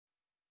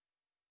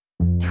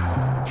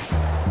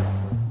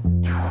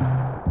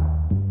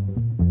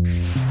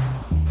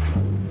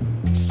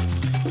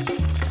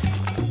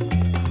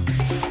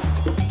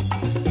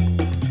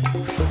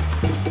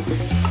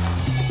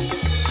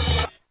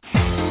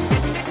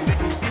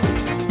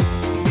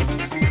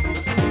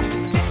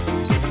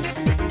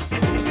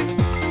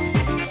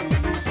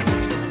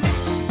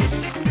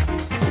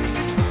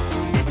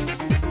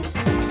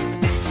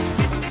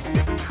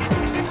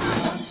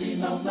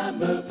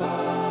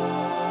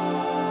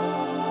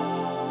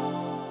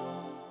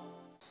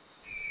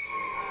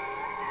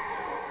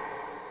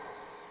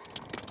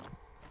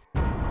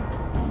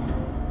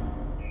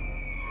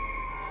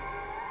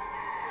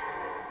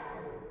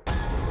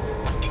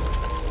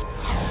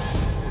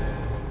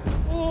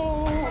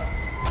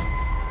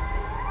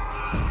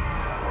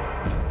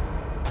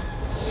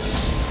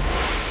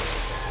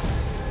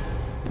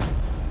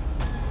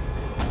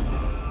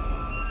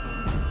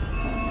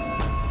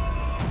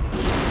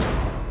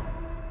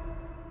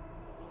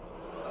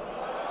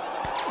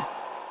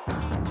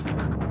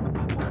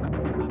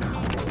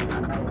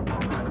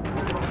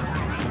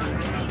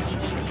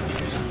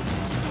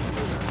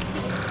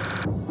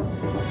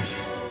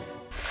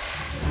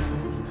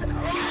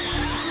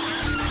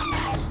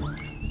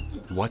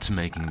What's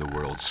making the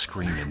world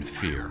scream in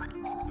fear?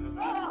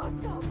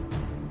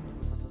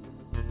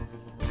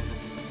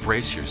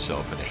 Brace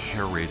yourself for the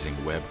hair-raising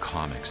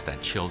webcomics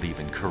that chilled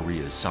even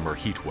Korea's summer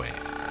heat wave.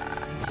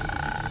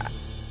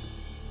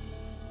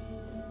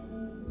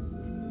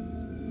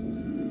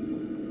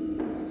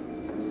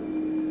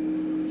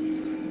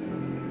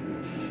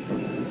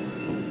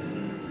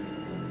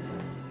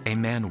 A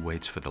man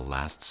waits for the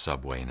last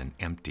subway in an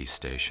empty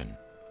station.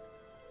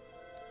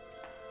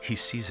 He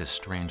sees a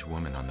strange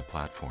woman on the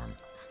platform.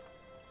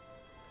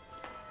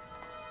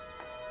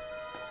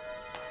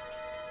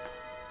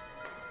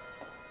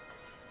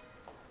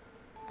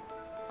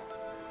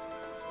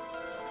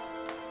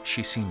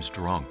 She seems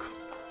drunk,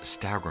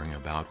 staggering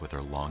about with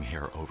her long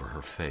hair over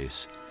her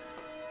face.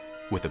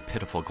 With a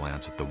pitiful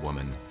glance at the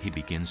woman, he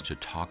begins to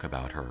talk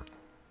about her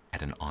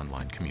at an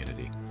online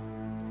community.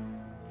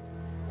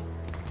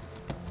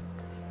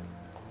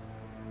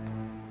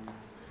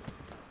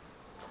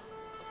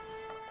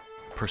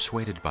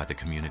 Persuaded by the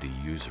community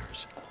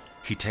users,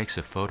 he takes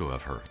a photo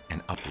of her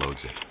and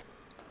uploads it.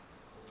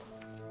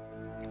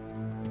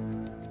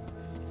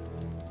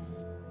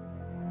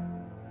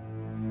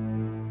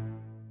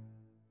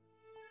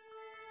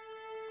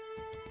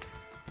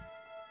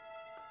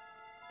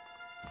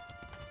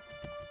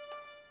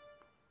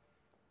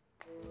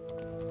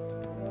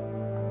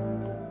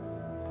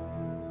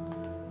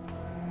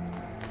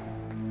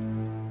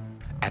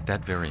 At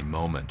that very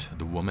moment,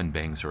 the woman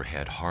bangs her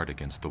head hard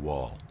against the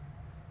wall.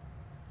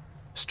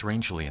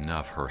 Strangely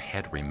enough, her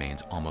head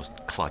remains almost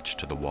clutched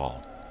to the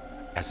wall,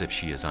 as if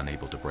she is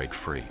unable to break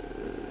free.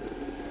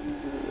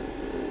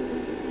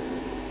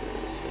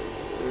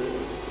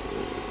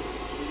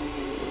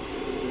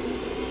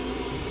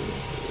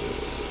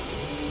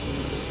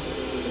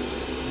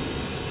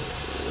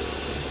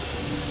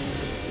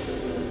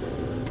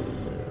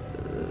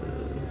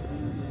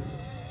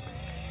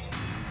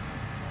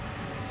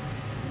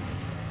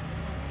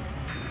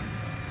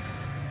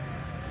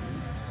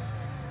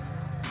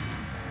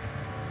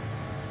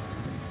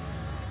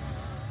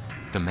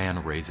 The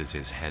man raises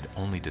his head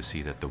only to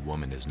see that the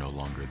woman is no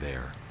longer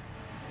there.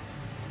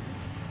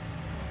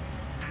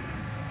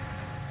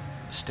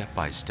 Step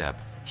by step,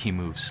 he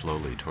moves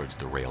slowly towards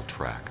the rail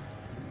track.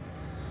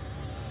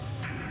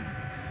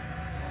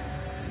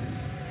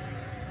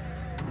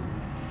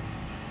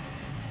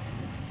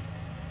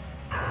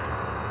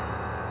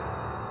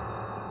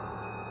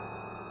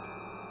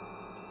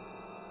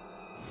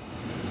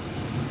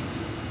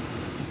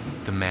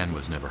 The man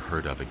was never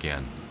heard of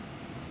again.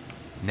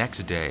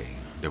 Next day,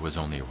 there was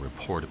only a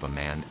report of a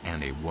man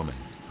and a woman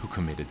who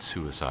committed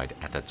suicide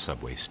at that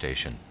subway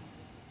station.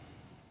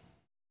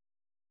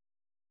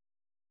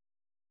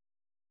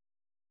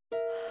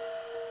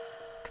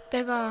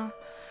 그때가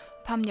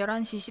밤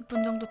 11시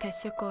 20분 정도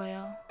됐을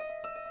거예요.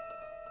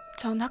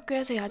 전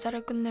학교에서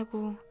야자를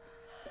끝내고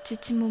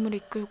지친 몸을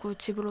이끌고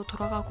집으로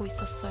돌아가고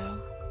있었어요.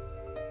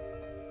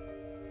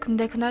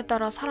 근데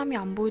그날따라 사람이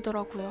안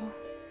보이더라고요.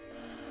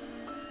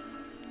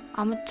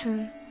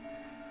 아무튼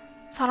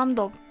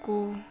사람도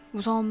없고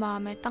무서운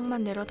마음에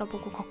땅만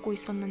내려다보고 걷고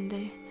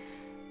있었는데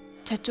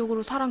제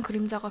쪽으로 사람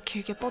그림자가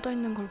길게 뻗어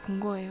있는 걸 본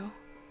거예요.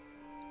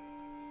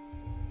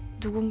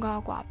 누군가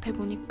하고 앞에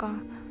보니까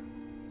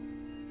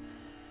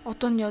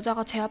어떤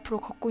여자가 제 앞으로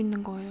걷고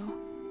있는 거예요.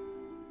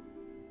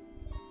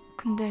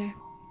 근데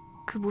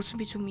그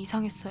모습이 좀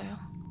이상했어요.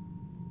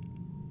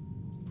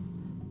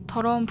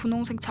 더러운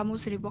분홍색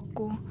잠옷을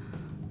입었고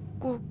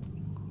꼭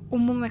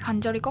온몸에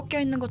관절이 꺾여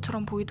있는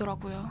것처럼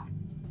보이더라고요.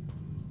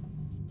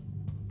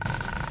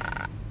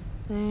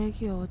 내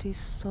애기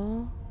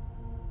어딨어?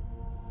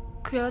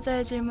 그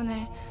여자의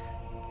질문에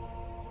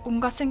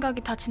온갖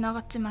생각이 다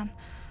지나갔지만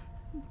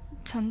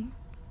전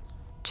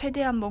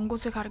최대한 먼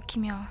곳을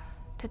가리키며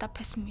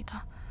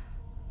대답했습니다.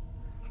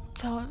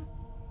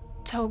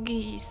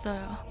 저기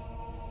있어요.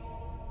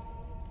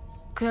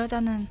 그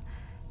여자는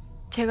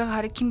제가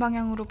가리킨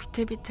방향으로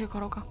비틀비틀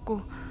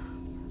걸어갔고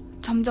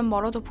점점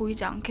멀어져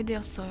보이지 않게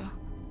되었어요.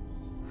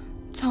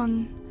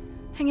 전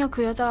행여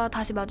그 여자와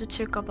다시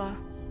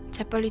마주칠까봐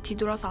재빨리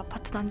뒤돌아서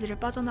아파트 단지를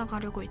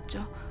빠져나가려고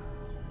했죠.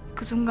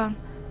 그 순간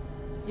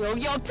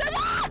여기 없잖아!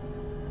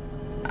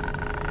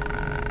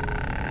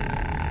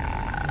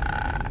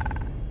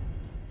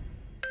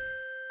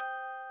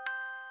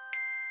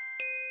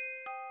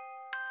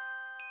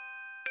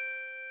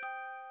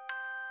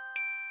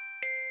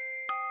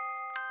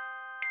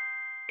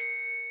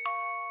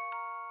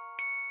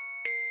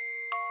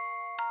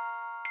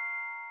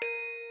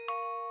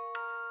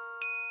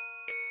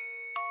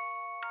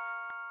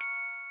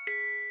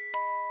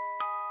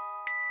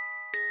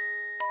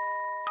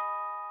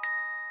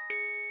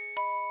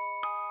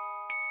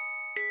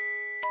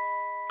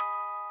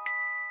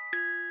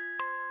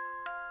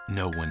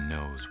 No one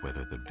knows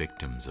whether the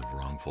victims of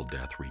wrongful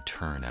death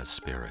return as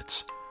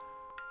spirits,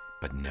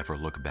 but never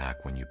look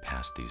back when you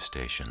pass these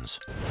stations.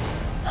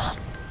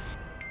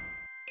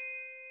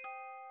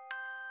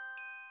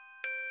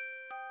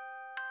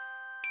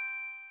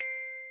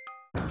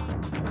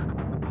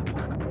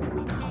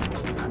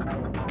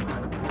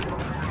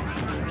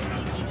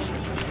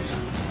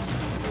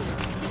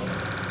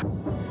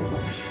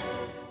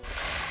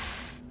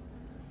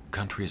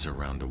 Countries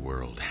around the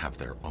world have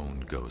their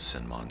own ghosts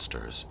and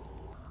monsters.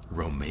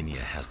 Romania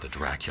has the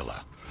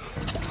Dracula.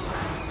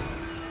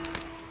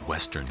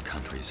 Western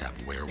countries have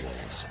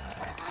werewolves.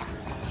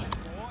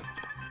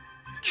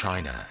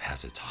 China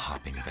has its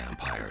hopping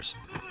vampires.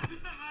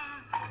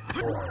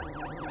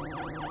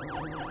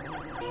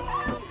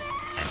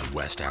 And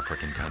West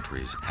African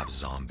countries have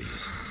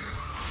zombies.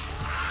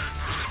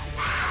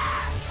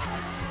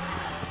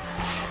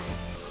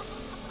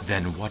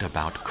 Then what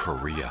about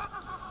Korea?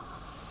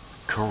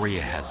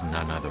 Korea has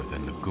none other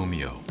than the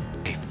Gumiho,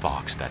 a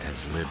fox that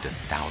has lived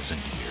 1,000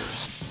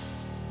 years.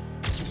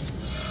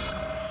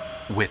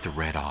 With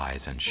red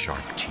eyes and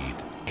sharp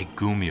teeth, a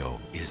Gumiho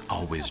is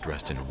always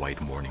dressed in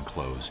white mourning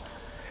clothes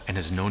and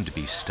is known to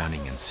be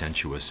stunning and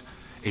sensuous,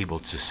 able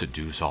to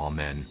seduce all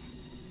men.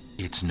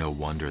 It's no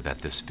wonder that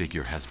this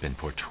figure has been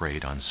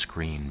portrayed on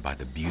screen by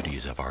the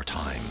beauties of our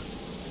time.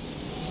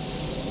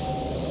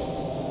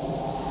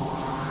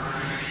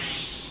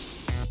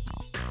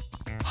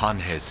 Han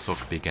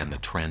Hae-suk began the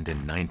trend in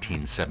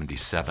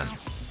 1977,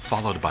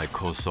 followed by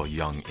Ko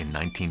So-young in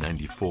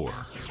 1994,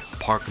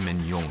 Park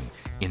Min-young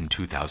in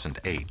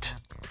 2008,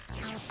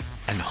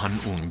 and Han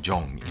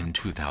Eun-jong in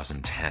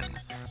 2010.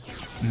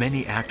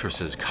 Many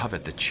actresses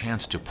covet the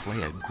chance to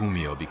play a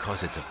Gumiho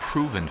because it's a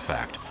proven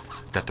fact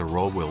that the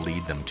role will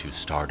lead them to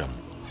stardom.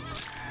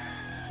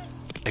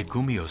 A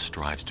Gumiho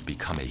strives to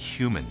become a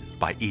human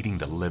by eating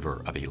the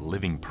liver of a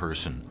living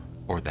person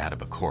or that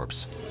of a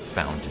corpse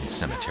found in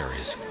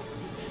cemeteries.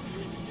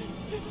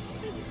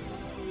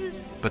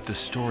 But the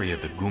story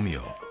of the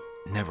Gumiho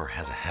never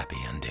has a happy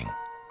ending.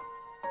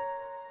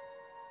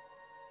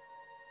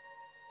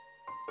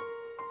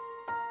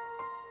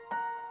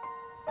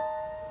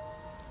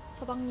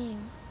 서방님,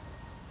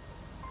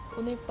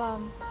 오늘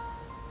밤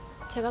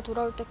제가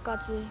돌아올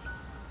때까지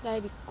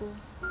날 믿고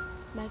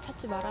날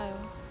찾지 말아요.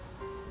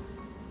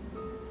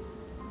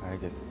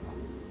 알겠어.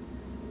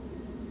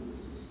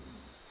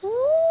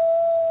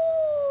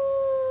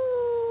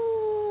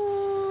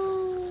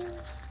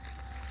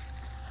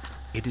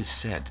 It is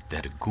said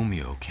that a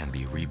Gumiho can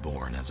be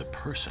reborn as a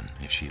person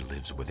if she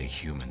lives with a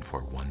human for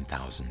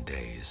 1,000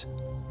 days.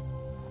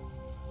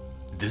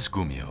 This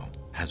Gumiho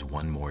has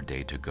one more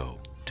day to go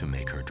to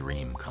make her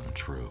dream come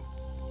true.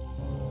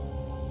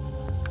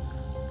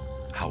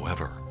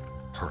 However,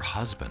 her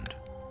husband,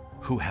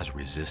 who has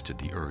resisted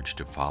the urge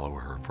to follow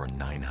her for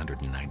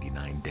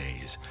 999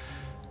 days,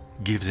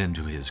 gives in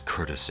to his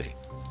courtesy.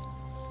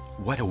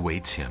 What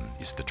awaits him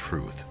is the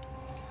truth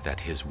that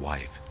his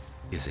wife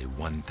is a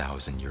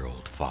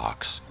 1,000-year-old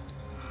fox.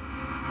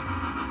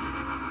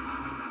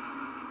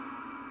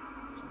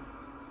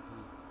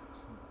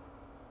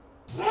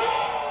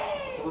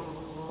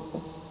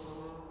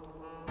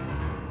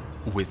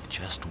 With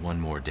just one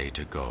more day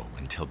to go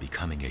until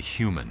becoming a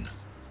human,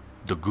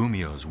 the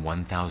Gumiho's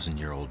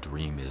 1,000-year-old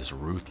dream is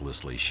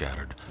ruthlessly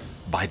shattered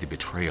by the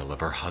betrayal of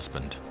her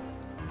husband.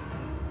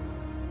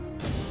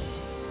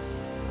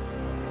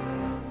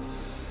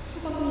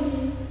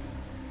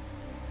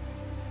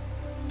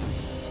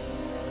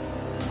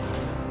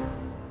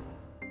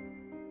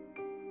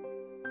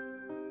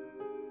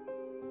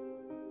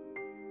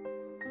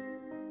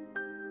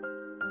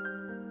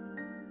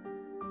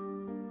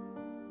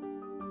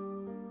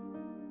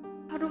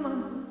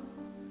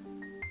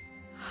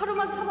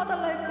 하루만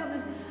참아달라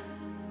했거늘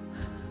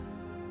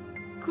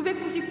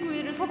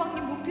 999일을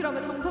서방님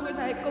보필하며 정성을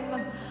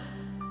다했건만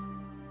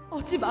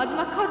어찌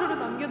마지막 하루를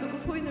남겨두고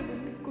소인을 못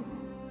믿고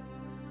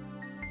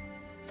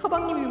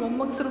서방님이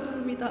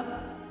원망스럽습니다.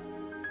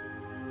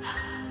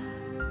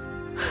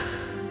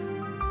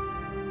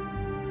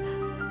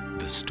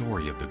 The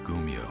story of the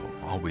Gumiho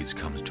always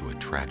comes to a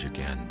tragic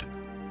end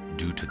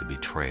due to the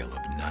betrayal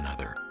of none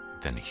other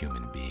than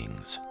human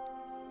beings.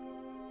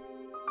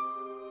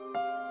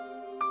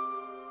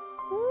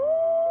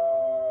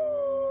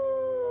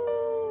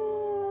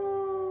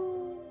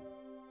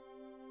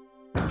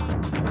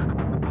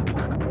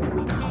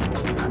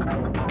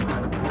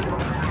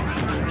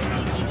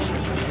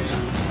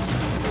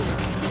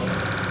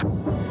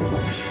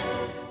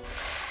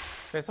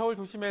 네, 서울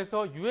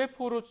도심에서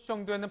UFO로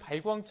추정되는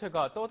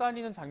발광체가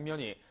떠다니는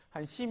장면이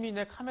한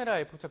시민의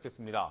카메라에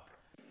포착됐습니다.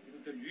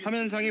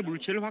 화면상의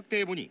물체를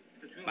확대해보니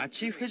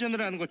마치 회전을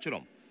하는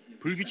것처럼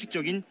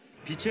불규칙적인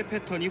빛의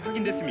패턴이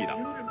확인됐습니다.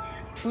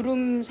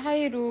 구름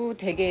사이로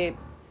되게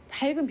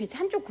밝은 빛이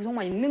한쪽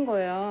구석만 있는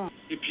거예요.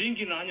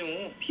 비행기는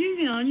아니요.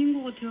 비행기는 아닌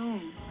것 같아요.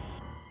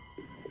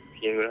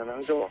 비행을 하는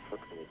항저우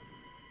왔었거든요.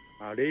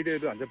 아,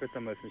 레이더에도 안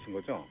잡혔단 말씀이신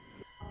거죠?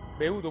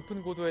 매우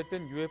높은 고도에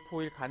뜬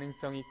UFO일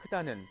가능성이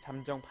크다는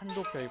잠정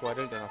판독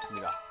결과를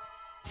내놨습니다.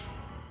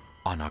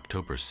 On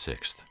October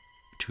 6th,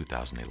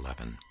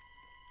 2011,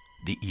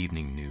 the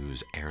evening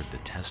news aired the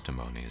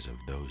testimonies of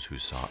those who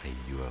saw a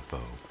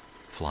UFO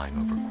flying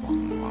over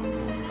Gwanghwa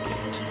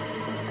Gate.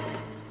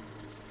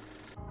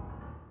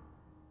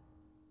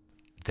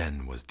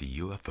 Then was the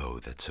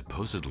UFO that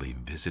supposedly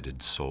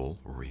visited Seoul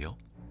real?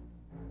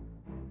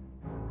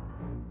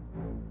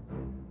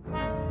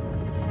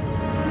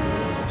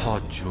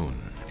 Jun,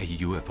 A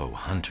UFO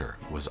hunter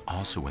was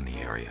also in the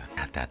area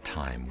at that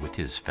time with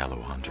his fellow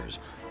hunters,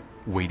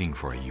 waiting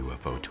for a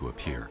UFO to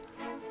appear.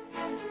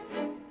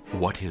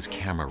 What his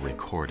camera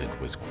recorded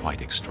was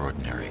quite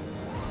extraordinary.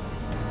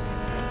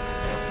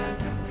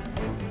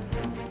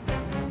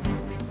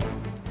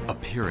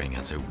 Appearing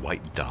as a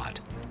white dot,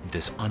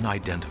 this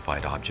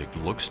unidentified object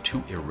looks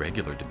too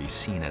irregular to be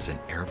seen as an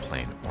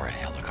airplane or a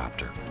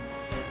helicopter.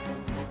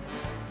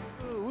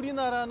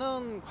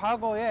 우리나라는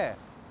과거에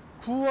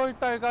 9월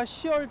달과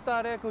 10월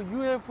달에 그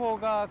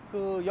UFO가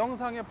그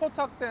영상에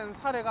포착된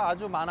사례가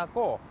아주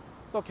많았고,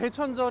 또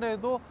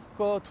개천절에도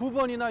그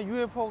 2번이나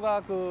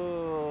UFO가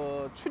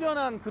그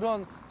출현한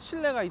그런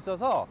신뢰가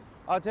있어서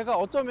제가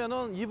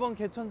어쩌면은 이번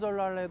개천절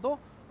날에도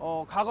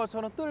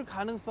과거처럼 뜰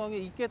가능성이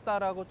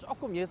있겠다라고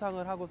조금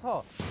예상을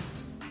하고서.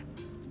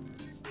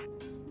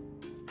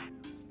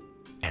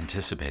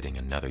 Anticipating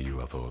another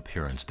UFO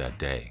appearance that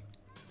day,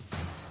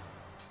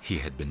 he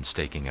had been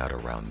staking out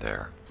around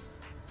there.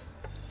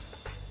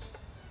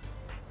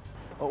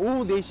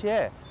 오후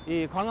 4시에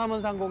이 광화문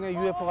상공에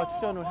UFO가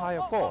출현을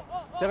하였고,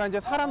 제가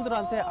이제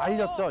사람들한테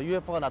알렸죠.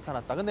 UFO가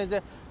나타났다. 근데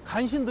이제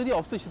간신들이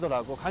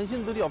없으시더라고.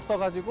 간신들이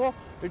없어가지고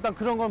일단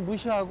그런 건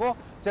무시하고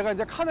제가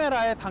이제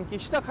카메라에 담기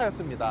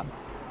시작하였습니다.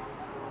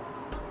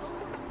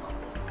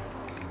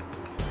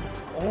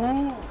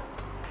 오우,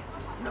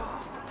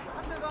 야,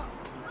 한 대가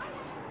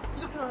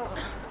이렇게 날아가.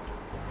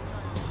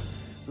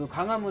 그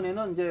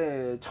광화문에는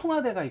이제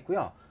청와대가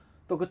있고요.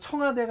 또 그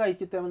청와대가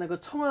있기 때문에 그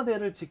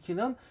청와대를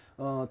지키는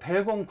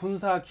대공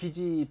군사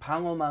기지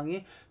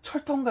방어망이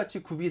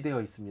철통같이 구비되어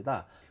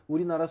있습니다.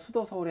 우리나라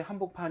수도 서울의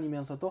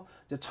한복판이면서도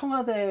이제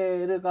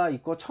청와대가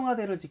있고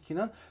청와대를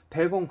지키는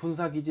대공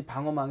군사 기지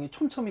방어망이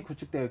촘촘히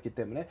구축되어 있기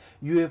때문에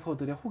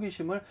UFO들의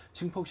호기심을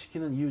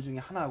증폭시키는 이유 중에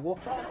하나고.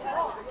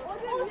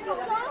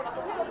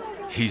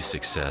 His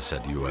success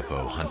at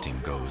UFO hunting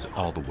goes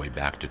all the way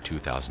back to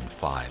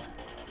 2005.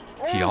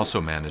 He also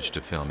managed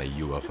to film a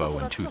UFO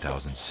in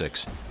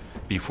 2006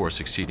 before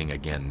succeeding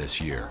again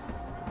this year.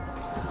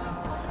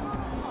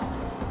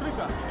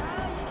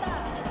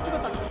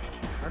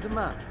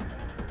 아줌마,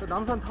 저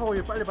남산 타워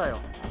위 빨리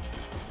봐요.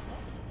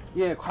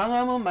 예,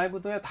 광화문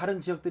말고도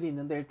다른 지역들이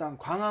있는데 일단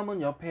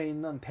광화문 옆에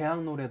있는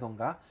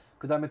대학로라던가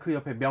그 다음에 그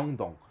옆에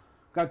명동,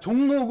 그러니까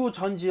종로구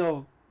전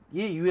지역이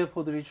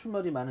UFO들이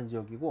출몰이 많은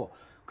지역이고,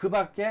 그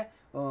밖에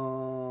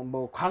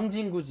뭐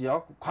광진구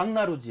지역,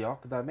 광나루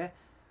지역, 그 다음에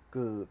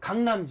그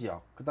강남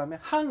지역, 그 다음에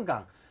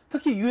한강,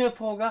 특히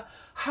UFO가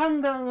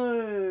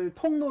한강을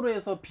통로로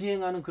해서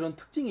비행하는 그런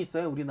특징이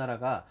있어요,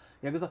 우리나라가.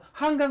 예, 그래서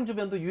한강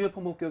주변도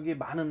UFO 목격이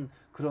많은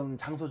그런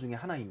장소 중에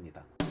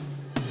하나입니다.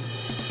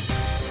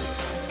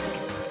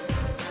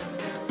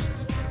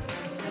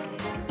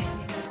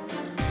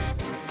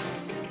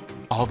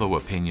 Although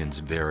opinions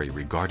vary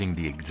regarding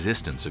the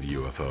existence of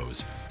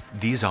UFOs,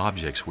 these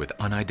objects with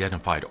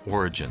unidentified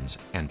origins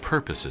and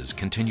purposes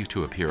continue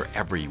to appear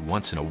every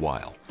once in a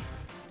while.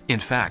 In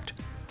fact,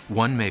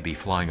 one may be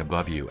flying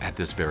above you at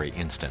this very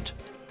instant.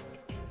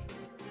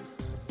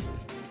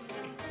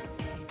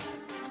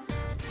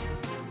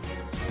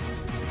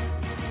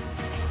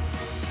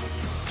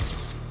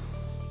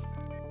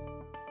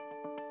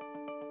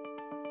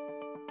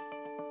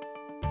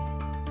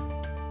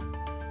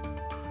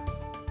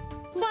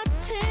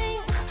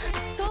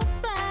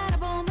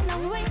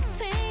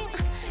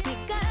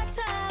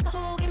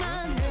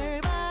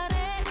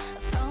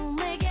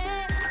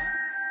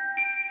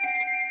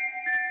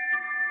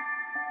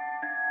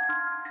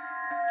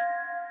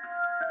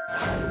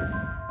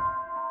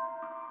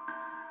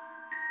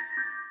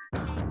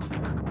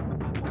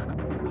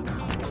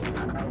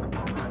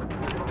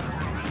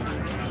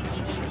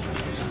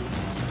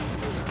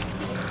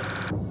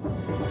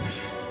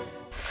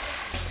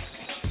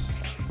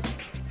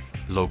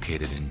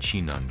 Located in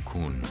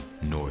Jinan-gun,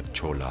 North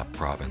Cholla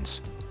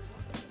Province,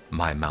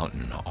 my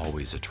mountain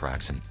always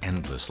attracts an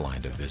endless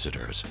line of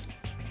visitors.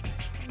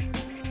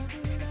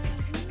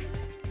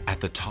 At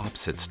the top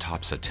sits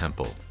Topsa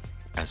Temple,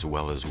 as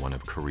well as one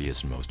of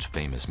Korea's most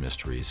famous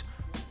mysteries,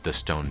 the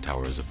stone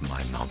towers of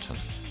my mountain.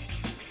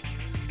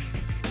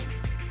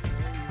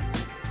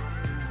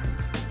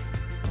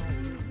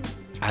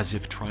 As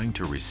if trying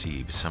to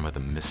receive some of the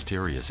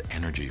mysterious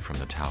energy from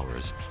the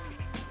towers,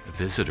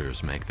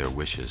 visitors make their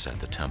wishes at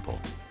the temple.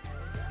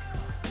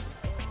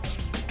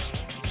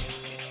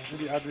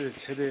 우리 아들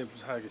제대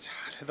무사하게 잘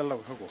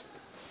해달라고 하고,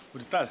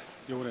 우리 딸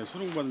이번에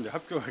수능 보는데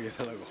합격하게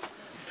해달라고.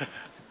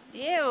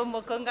 예,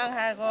 뭐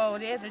건강하고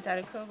우리 애들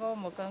잘 크고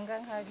뭐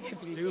건강하게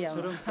빌지요.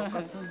 지금처럼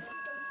똑같은.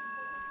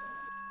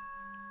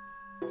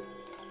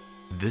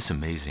 This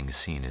amazing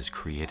scene is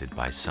created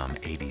by some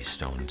 80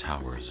 stone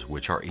towers,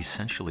 which are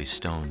essentially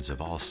stones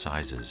of all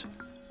sizes,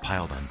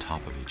 piled on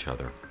top of each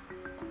other.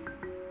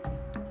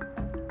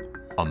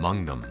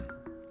 Among them,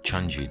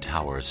 Cheonji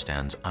Tower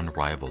stands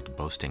unrivaled,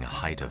 boasting a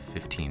height of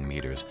 15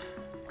 meters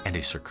and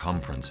a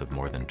circumference of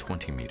more than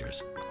 20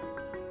 meters.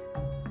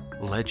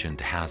 Legend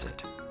has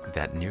it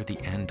that near the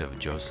end of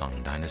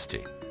Joseon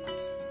dynasty,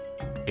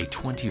 a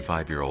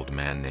 25-year-old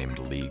man named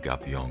Lee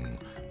Gap-yong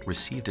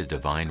received a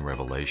divine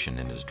revelation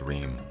in his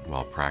dream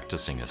while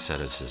practicing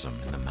asceticism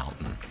in the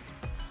mountain.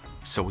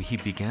 So he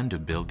began to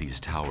build these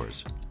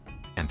towers,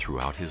 and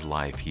throughout his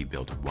life he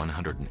built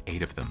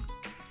 108 of them,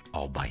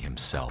 all by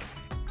himself.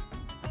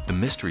 The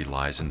mystery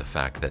lies in the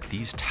fact that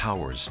these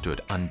towers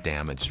stood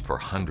undamaged for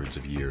hundreds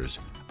of years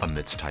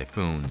amidst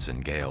typhoons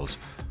and gales,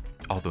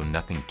 although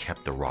nothing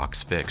kept the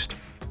rocks fixed.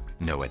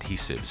 No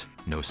adhesives,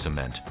 no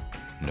cement,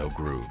 no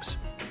grooves.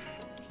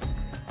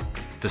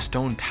 The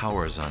stone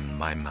towers on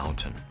my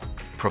mountain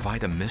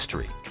provide a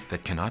mystery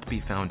that cannot be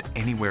found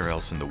anywhere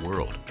else in the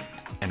world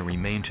and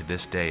remain to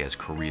this day as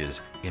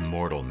Korea's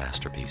immortal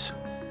masterpiece.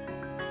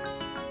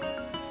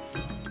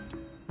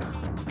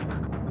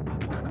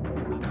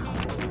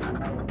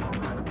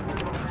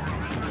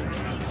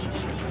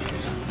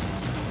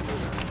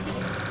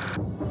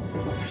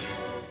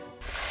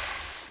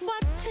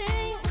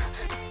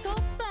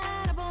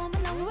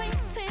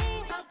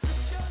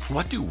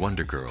 What do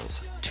Wonder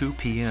Girls, 2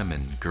 PM,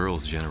 and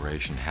Girls'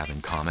 Generation have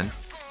in common?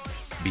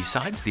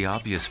 Besides the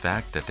obvious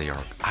fact that they are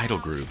idol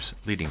groups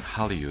leading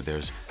Hallyu,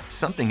 there's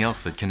something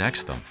else that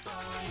connects them.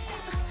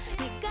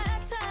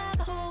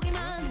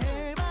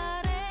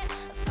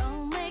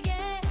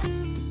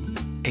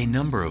 A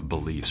number of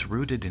beliefs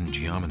rooted in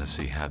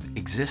geomancy have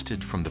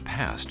existed from the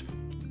past.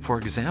 For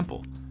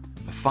example,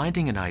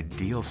 finding an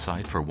ideal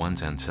site for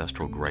one's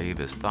ancestral grave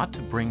is thought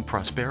to bring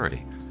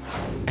prosperity,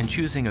 and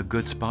choosing a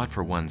good spot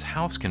for one's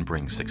house can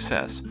bring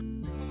success.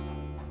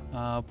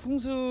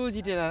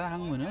 풍수지리라는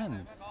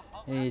학문은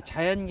이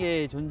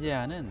자연계에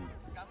존재하는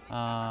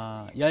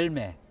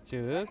열매,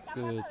 즉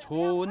그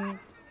좋은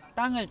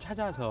땅을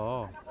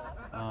찾아서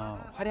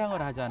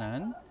활양을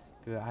하자는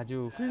그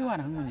아주 훌륭한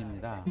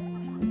학문입니다.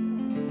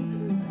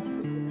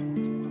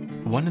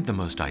 One of the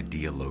most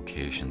ideal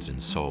locations in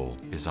Seoul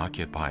is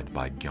occupied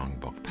by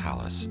Gyeongbok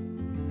Palace.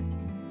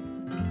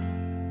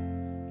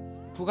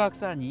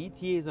 북악산이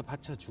뒤에서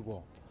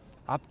받쳐주고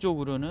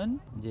앞쪽으로는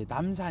이제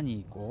남산이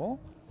있고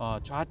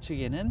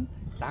좌측에는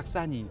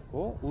낙산이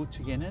있고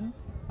우측에는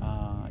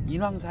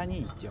인왕산이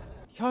있죠.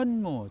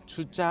 현무,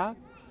 주작,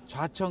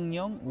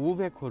 좌청령,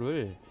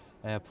 우백호를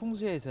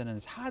풍수에서는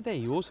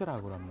 4대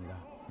요소라고 합니다.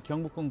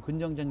 경복궁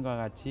근정전과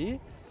같이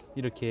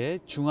이렇게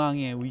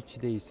중앙에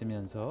위치되어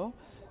있으면서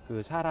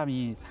그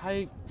사람이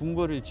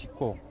궁궐을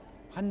짓고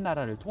한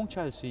나라를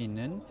통치할 수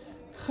있는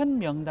큰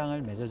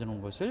명당을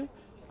맺어주는 것을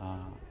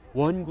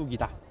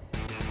원국이다.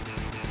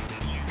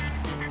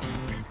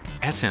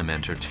 SM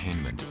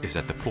Entertainment is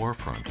at the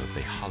forefront of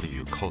the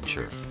Hallyu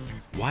culture.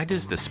 Why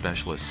does the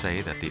specialist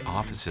say that the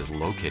office is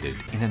located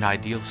in an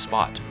ideal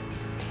spot?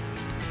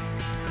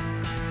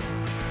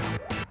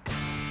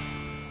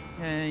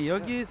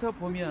 여기에서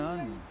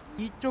보면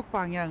이쪽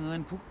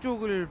방향은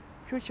북쪽을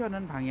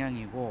표시하는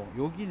방향이고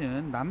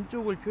여기는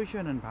남쪽을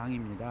표시하는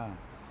방입니다.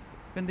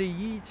 근데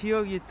이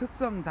지역의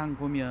특성상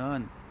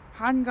보면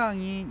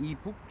한강이 이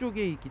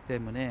북쪽에 있기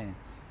때문에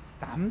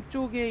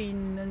남쪽에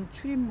있는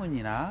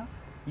출입문이나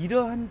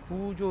이러한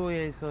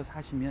구조에서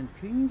사시면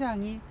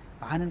굉장히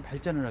많은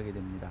발전을 하게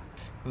됩니다.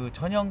 그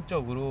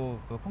전형적으로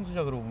그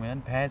풍수적으로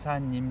보면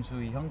배산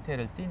임수의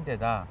형태를 띈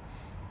데다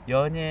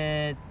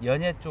연해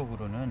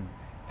쪽으로는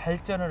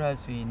발전을 할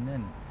수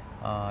있는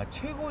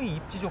최고의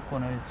입지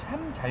조건을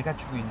참 잘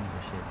갖추고 있는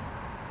곳이에요.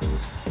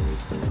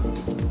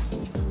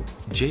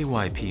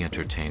 JYP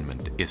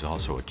Entertainment is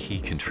also a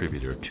key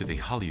contributor to the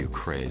Hallyu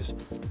craze.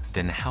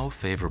 Then how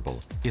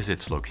favorable is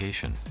its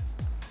location?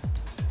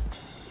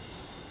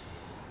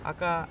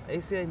 아까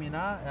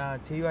SM이나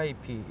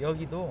JYP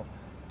여기도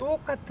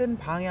똑같은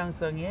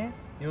방향성의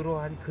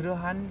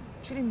그러한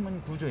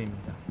출입문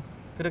구조입니다.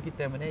 그렇기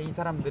때문에 이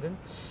사람들은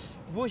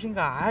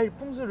무엇인가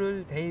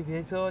풍수를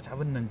대입해서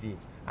잡았는지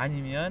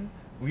아니면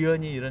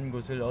우연히 이런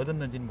곳을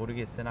얻었는지는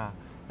모르겠으나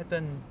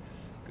하여튼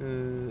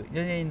그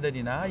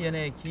연예인들이나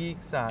연예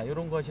기획사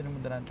이런 거 하시는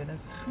분들한테는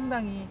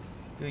상당히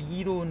그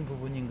이로운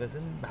부분인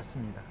것은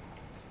맞습니다.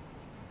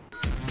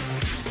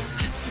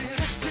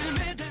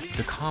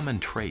 The common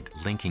trait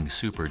linking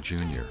Super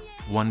Junior,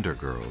 Wonder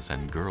Girls,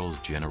 and Girls'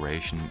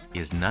 Generation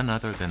is none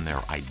other than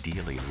their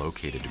ideally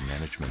located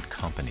management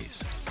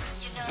companies.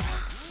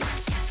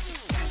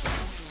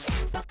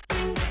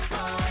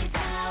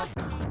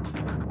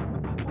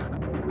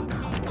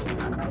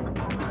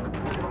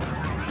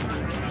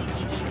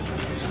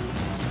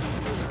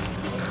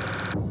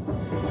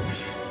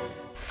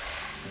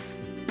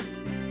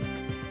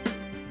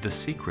 The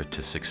secret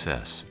to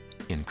success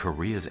in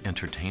Korea's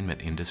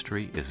entertainment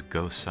industry is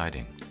ghost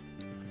sighting.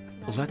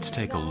 Let's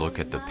take a look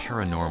at the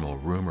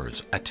paranormal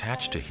rumors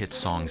attached to hit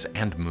songs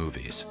and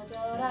movies.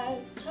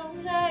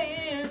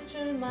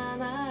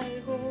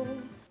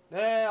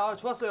 네,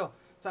 좋았어요.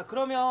 자,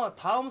 그러면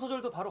다음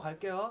소절도 바로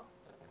갈게요.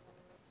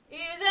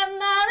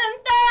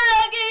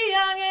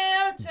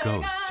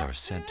 Ghosts are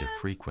said to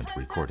frequent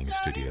recording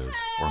studios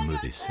or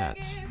movie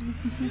sets.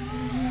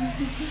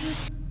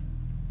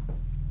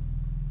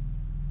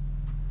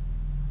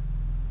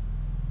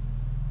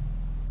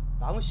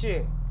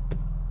 나무씨,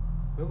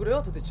 왜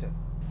그래요 도대체?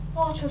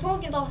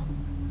 죄송합니다.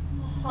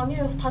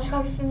 아니에요, 다시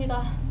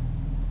가겠습니다.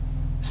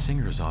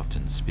 Singers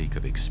often speak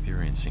of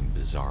experiencing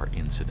bizarre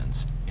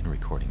incidents in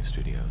recording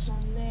studios.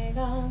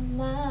 내가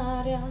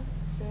말야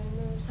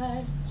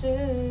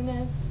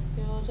 20살쯤엔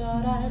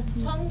요절할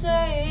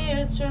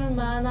천재일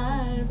줄만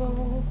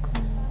알고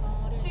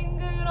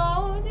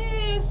싱그러운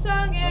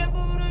일상에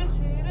불을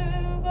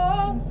지르고.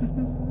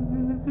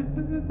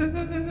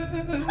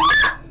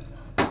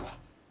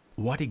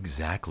 What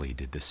exactly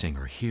did the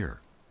singer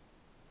hear?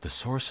 The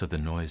source of the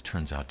noise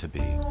turns out to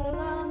be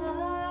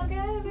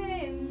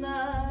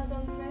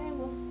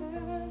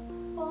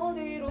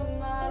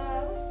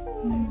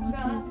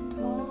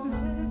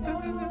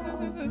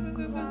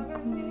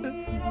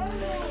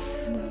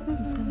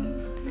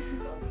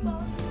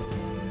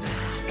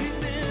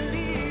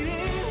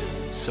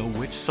So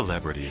which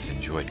celebrities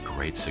enjoyed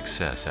great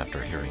success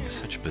after hearing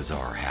such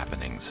bizarre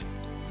happenings?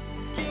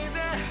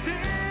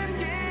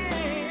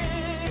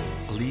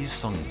 Lee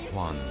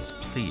Sung-hwan's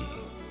Plea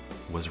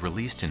was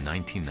released in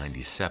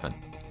 1997.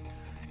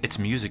 Its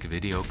music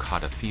video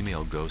caught a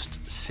female ghost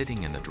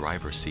sitting in the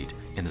driver's seat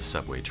in the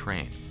subway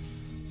train.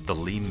 The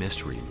Lee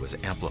mystery was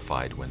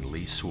amplified when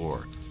Lee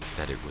swore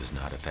that it was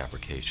not a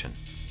fabrication.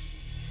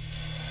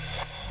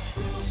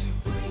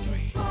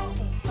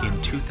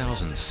 In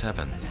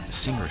 2007,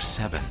 singer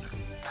Seven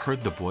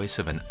heard the voice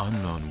of an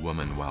unknown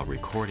woman while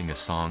recording a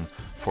song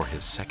for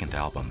his second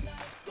album.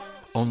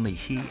 Only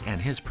he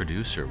and his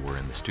producer were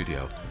in the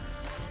studio.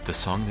 The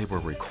song they were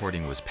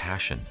recording was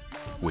Passion,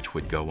 which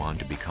would go on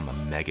to become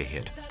a mega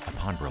hit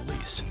upon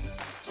release.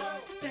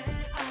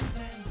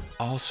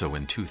 Also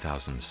in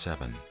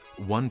 2007,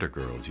 Wonder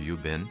Girl's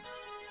Yubin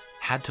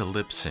had to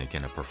lip sync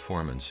in a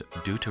performance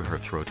due to her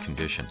throat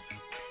condition.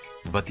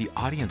 But the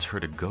audience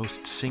heard a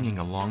ghost singing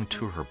along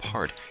to her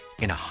part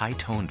in a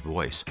high-toned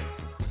voice.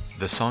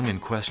 The song in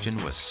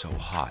question was so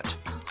hot.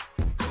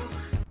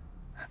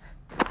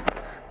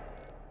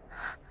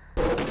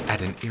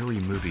 At an eerie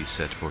movie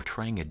set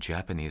portraying a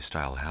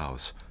Japanese-style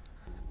house,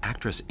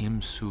 actress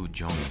Im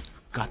Soo-jung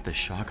got the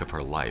shock of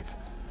her life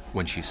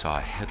when she saw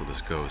a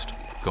headless ghost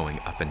going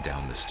up and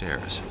down the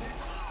stairs.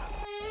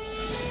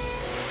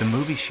 The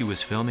movie she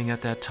was filming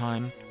at that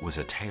time was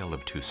A Tale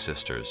of Two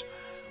Sisters,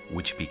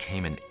 which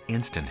became an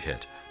instant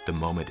hit the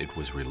moment it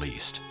was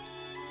released.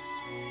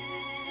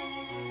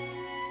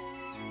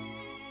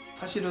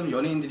 사실은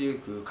연예인들이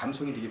그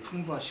감성이 되게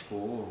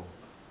풍부하시고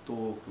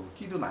또 그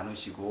끼도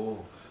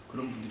많으시고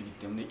그런 분들이기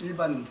때문에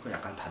일반과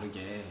약간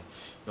다르게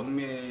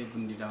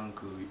영매분들이랑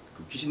그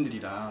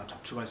귀신들이랑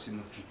접촉할 수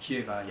있는 그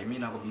기회가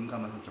예민하고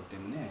민감한 성격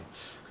때문에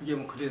그게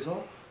뭐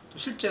그래서 또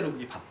실제로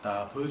그게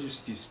봤다 보여줄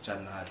수도 있지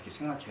않나 이렇게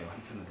생각해요.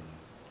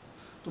 한편으로는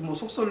또 뭐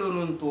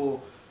속설로는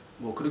또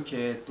뭐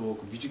그렇게 또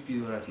그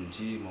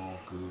뮤직비디오라든지 뭐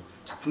그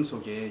작품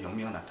속에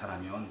영매가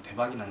나타나면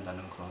대박이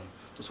난다는 그런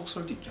또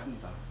속설도 있게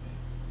합니다.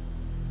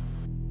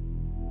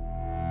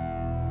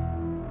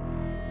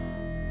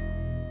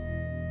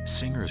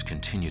 Singers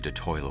continue to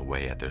toil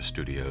away at their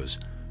studios,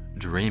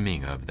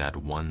 dreaming of that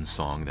one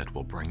song that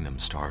will bring them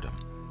stardom.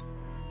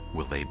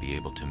 Will they be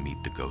able to meet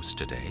the ghosts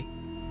today?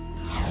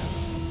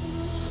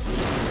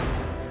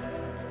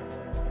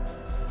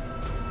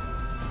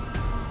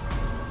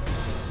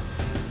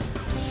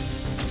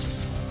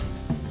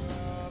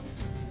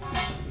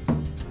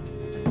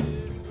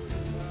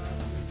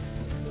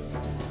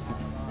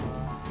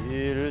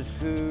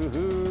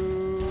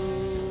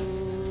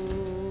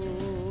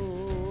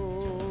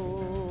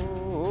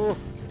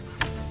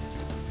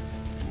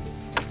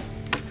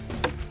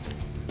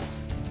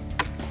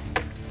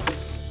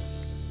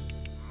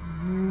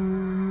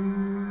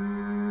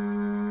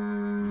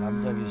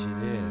 남자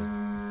귀신이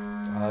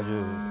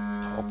아주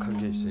독한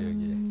게 있어요,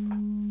 여기.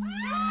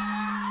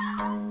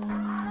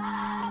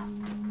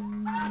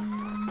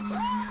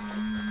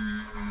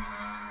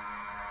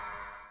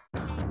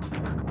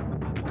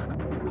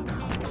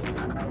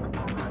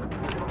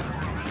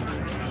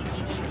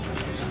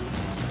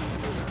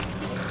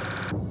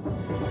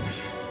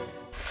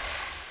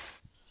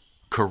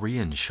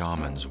 Korean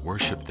shamans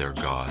worship their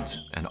gods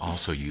and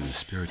also use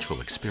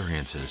spiritual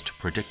experiences to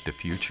predict the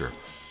future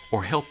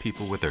or help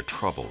people with their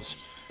troubles.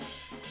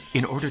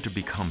 In order to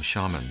become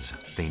shamans,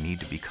 they need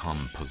to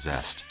become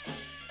possessed.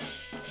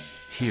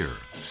 Here,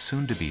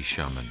 soon-to-be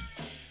shaman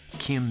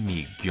Kim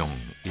Mi-kyung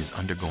is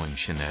undergoing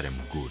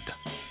Jeollabuk-do.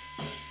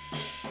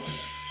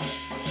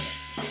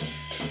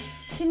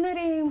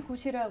 신내림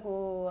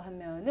굿이라고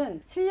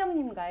하면은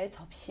신령님과의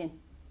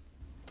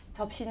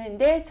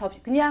접신인데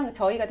그냥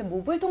저희 같은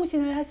모블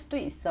통신을 할 수도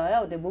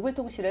있어요. 근데 모블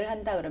통신을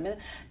한다 그러면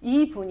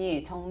이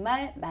분이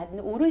정말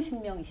맞는 옳은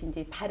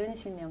신명이신지 바른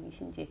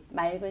신명이신지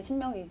맑은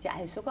신명인지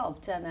알 수가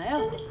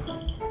없잖아요.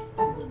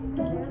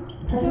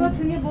 제가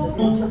등에 뭐가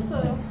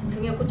꽂혔어요.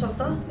 등에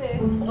꽂혔어? 네.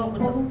 뭐가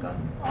꽂혔을까?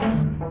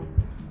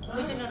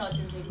 고무신은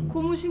어떤 색이요?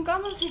 고무신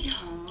까만색이요.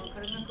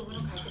 그러면 그분은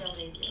가시라고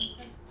그래야죠.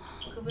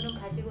 그분은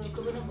가시고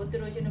그분은 못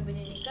들어오시는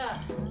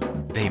분이니까.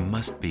 They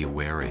must be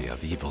wary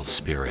of evil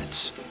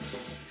spirits.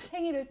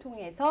 행위를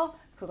통해서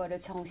그거를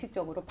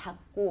정식적으로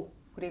받고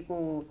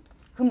그리고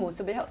그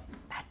모습을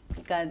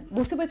그러니까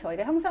모습을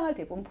저희가 형상을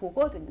대부분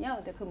보거든요.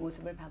 근데 그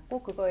모습을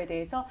받고 그거에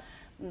대해서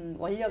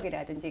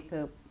원력이라든지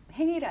그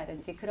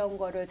행위라든지 그런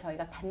거를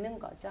저희가 받는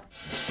거죠.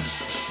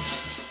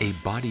 A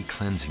body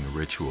cleansing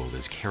ritual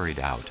is carried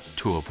out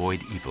to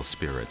avoid evil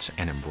spirits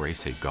and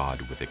embrace a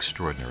god with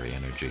extraordinary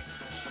energy.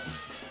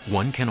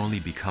 One can only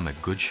become a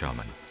good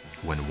shaman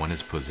when one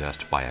is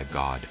possessed by a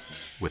god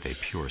with a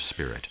pure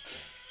spirit.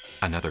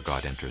 Another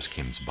god enters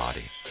Kim's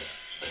body.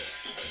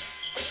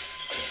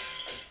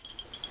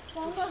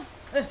 왕관.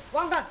 네,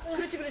 왕관.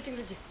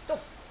 그렇지. 또,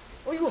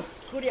 어이구,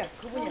 그래야,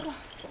 그분이야.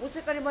 옷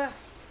색깔이 뭐야?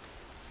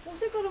 옷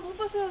색깔을 못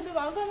봤어요. 근데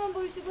왕관만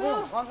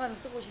보이시고요. 왕관을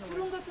쓰고 오시는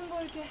거예요. 구름 같은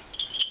거 이렇게.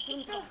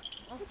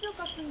 햇볕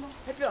같은 거.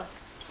 햇볕.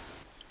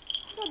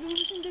 키가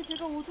눈부신데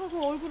제가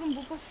옷하고 얼굴은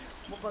못 봤어요.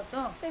 못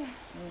봤어? 네.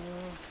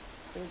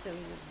 저기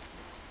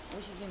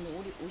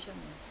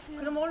오셨네.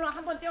 그럼 얼른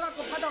한번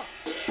뛰어갖고 받아.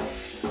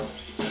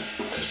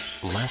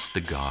 Lest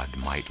the god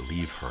might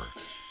leave her,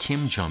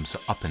 Kim jumps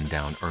up and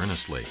down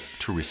earnestly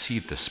to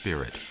receive the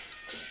spirit,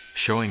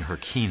 showing her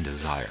keen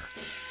desire.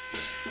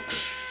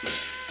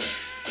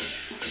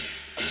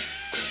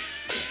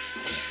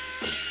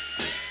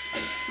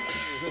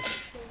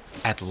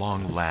 At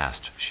long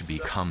last, she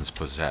becomes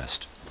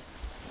possessed.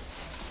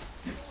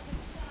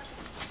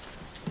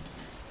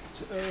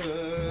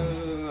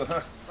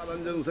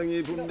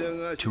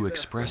 To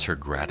express her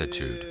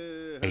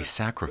gratitude, a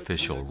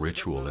sacrificial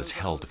ritual is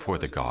held for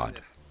the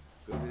god.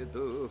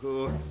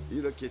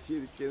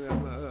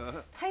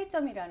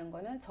 차이점이라는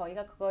거는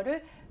저희가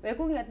그거를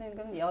외국인 같은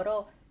경우는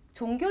여러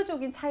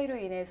종교적인 차이로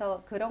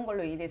인해서 그런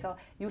걸로 인해서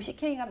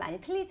요식 행위가 많이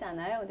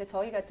틀리잖아요. 근데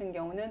저희 같은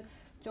경우는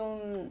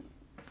좀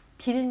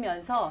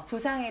빌면서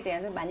조상에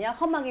대한 만약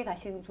험하게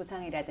가신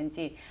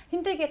조상이라든지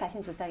힘들게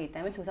가신 조상이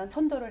있다면 조상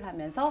천도를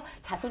하면서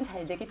자손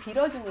잘 되게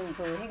빌어주는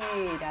그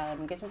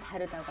행위라는 게 좀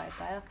다르다고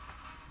할까요?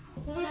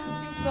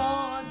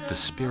 The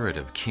spirit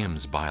of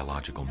Kim's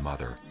biological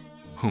mother,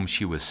 whom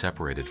she was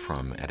separated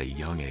from at a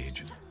young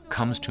age,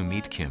 comes to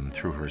meet Kim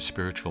through her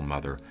spiritual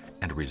mother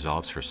and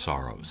resolves her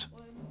sorrows.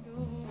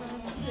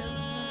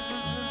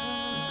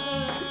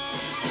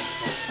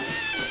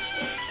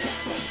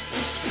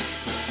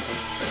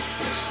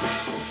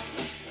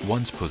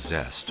 Once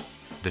possessed,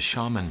 the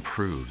shaman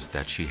proves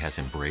that she has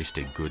embraced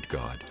a good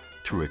god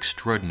through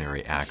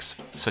extraordinary acts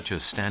such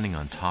as standing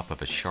on top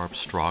of a sharp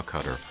straw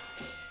cutter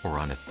or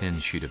on a thin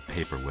sheet of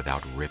paper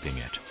without ripping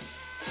it.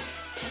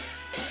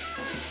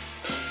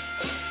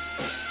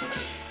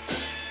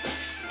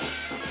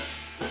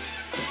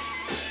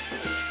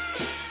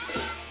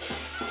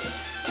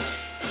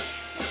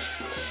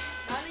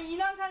 나는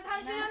인왕산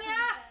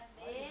산신령이야.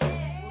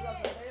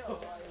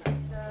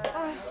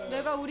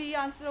 내가 우리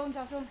안쓰러운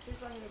자손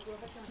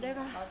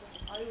내가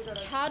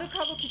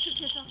가륵하고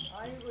기특해서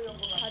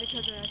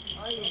가르쳐줘야지.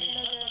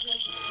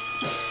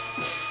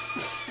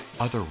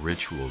 Other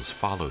rituals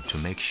followed to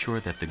make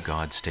sure that the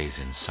god stays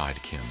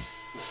inside Kim.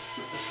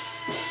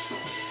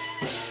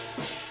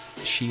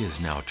 She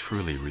is now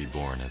truly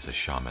reborn as a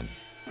shaman.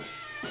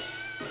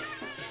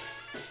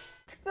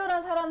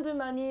 특별한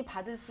사람들만이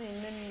받을 수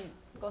있는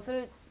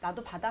것을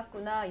나도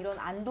받았구나, 이런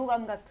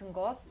안도감 같은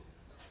것,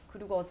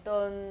 그리고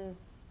어떤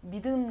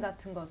믿음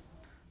같은 것,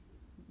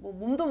 뭐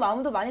몸도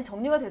마음도 많이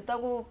정리가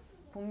됐다고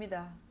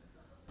봅니다.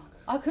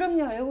 아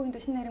그럼요. 외국인도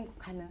신내림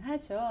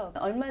가능하죠.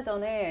 얼마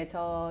전에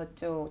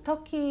저쪽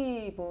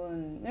터키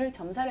분을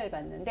점사를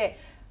봤는데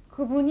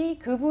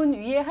그분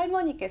위에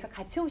할머니께서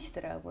같이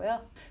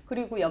오시더라고요.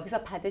 그리고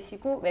여기서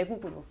받으시고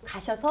외국으로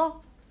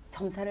가셔서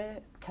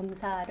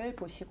점사를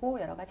보시고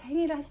여러 가지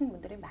행위를 하시는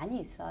분들이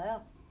많이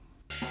있어요.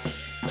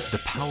 The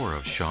power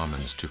of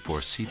shamans to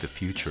foresee the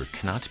future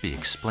cannot be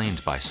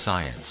explained by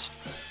science.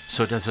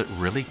 So does it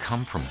really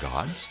come from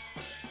gods?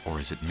 Or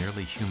is it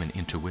merely human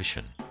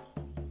intuition?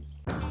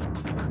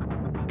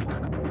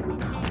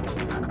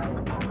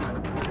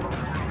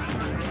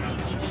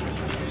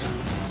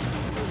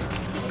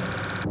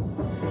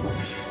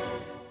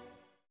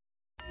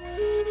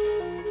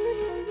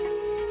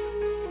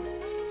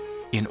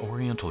 In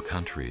Oriental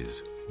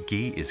countries,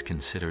 ghee is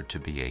considered to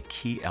be a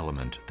key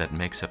element that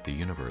makes up the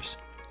universe.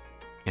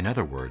 In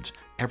other words,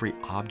 every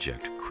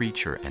object,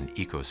 creature, and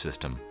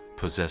ecosystem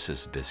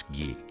possesses this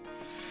ghee.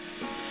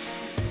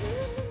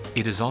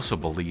 It is also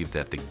believed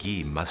that the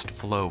ghee must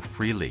flow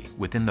freely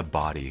within the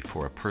body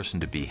for a person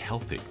to be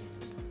healthy.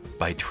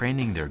 By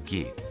training their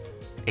ghee,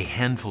 a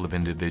handful of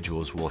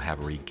individuals will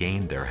have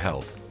regained their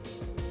health.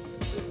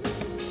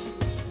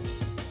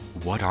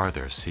 What are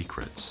their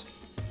secrets?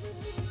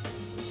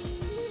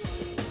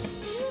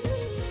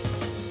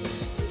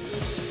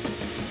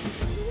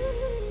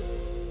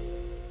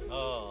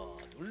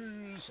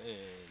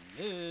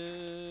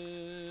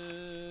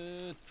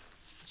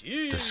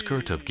 The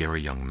skirt of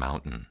Gyeryong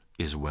Mountain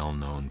is well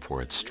known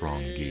for its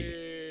strong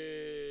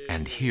ghee.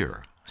 And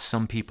here,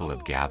 some people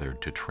have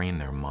gathered to train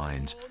their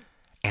minds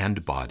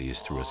and bodies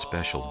through a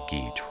special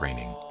ghee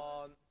training.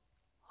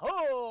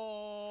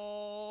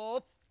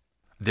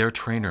 Their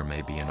trainer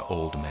may be an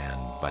old man,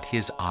 but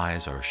his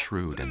eyes are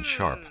shrewd and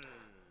sharp.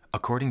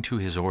 According to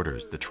his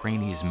orders, the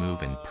trainees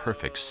move in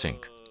perfect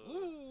sync.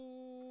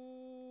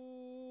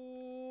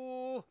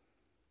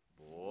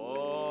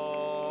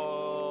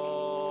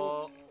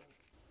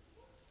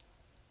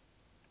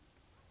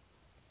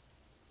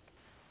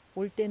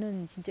 올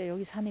때는 진짜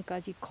여기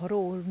산에까지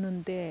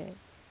걸어오는데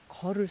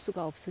걸을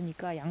수가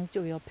없으니까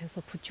양쪽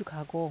옆에서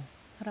부축하고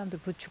사람들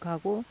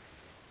부축하고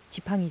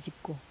지팡이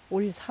짚고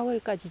올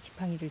 4월까지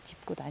지팡이를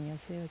짚고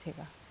다녔어요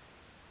제가.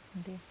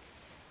 근데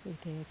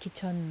이렇게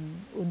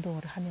기천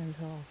운동을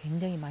하면서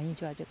굉장히 많이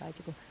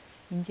좋아져가지고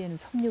이제는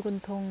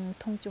섬유근통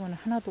통증은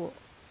하나도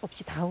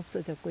없이 다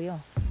없어졌고요.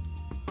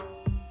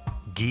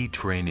 Gi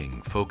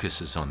training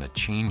focuses on the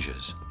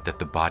changes that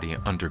the body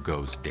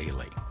undergoes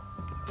daily.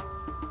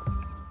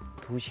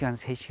 2시간,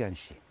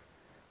 3시간씩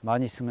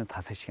많이 쓰면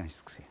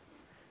 5시간씩 써요.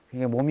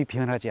 그러니까 몸이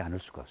변하지 않을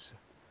수가 없어요.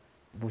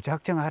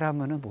 무작정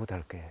하라면은 못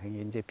할 거예요.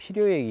 이제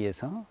필요에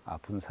의해서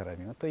아픈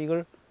사람이고 또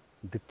이걸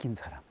느낀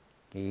사람,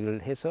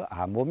 이걸 해서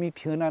몸이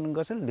변하는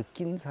것을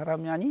느낀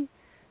사람이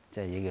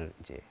자 이걸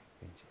이제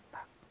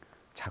딱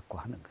찾고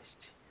하는 것이지.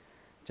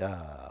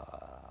 자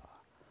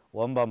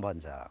원반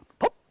반장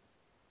법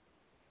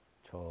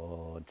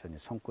천천히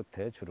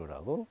손끝에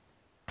줄으라고.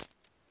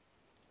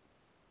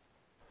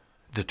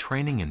 The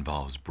training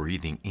involves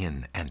breathing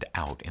in and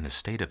out in a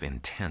state of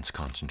intense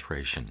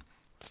concentration.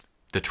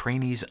 The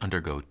trainees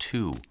undergo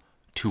two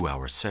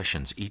 2-hour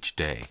sessions each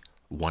day,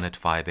 one at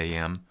 5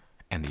 a.m.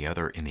 and the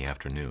other in the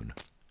afternoon.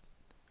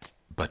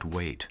 But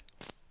wait,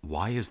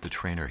 why is the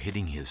trainer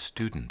hitting his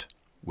student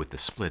with the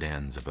split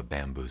ends of a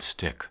bamboo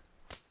stick?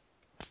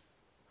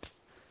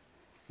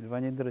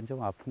 일반인들은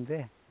좀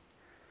아픈데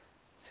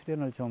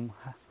수련을 좀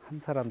한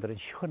사람들은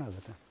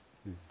시원하거든.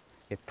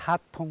 이게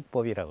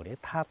타통법이라고 그래요.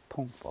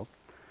 타통법.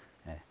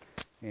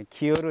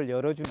 기혈을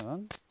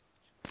열어주는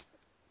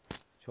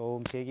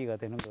좋은 계기가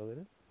되는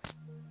거거든.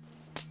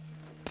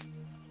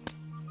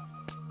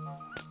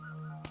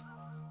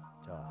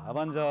 자,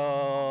 하반장.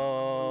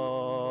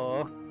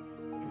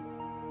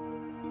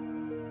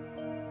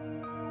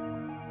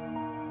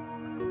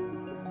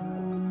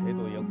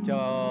 대도 역장.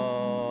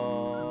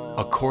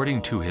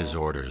 According to his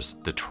orders,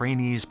 the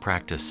trainees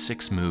practice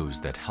 6 moves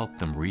that help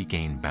them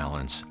regain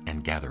balance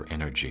and gather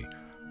energy.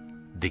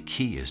 The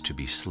key is to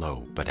be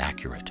slow but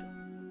accurate.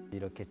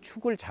 이렇게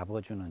축을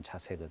잡아주는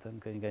자세거든.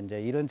 그러니까 이제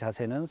이런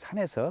자세는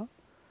산에서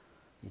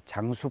이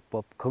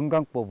장수법,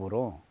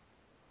 건강법으로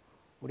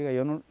우리가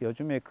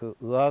요즘에 그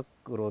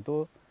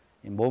의학으로도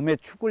몸에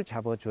축을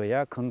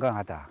잡아줘야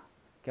건강하다.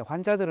 그러니까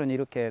환자들은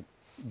이렇게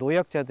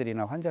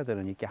노약자들이나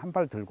환자들은 이렇게 한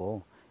발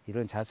들고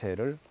이런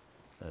자세를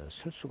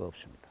쓸 수가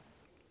없습니다.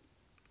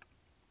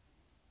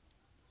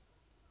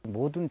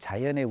 모든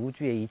자연의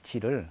우주의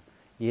이치를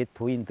옛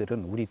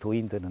도인들은 우리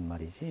도인들은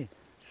말이지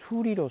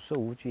수리로서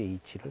우주의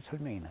이치를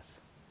설명해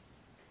놨어.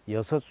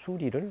 6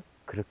 수리를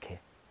그렇게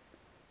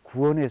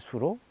구원의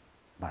수로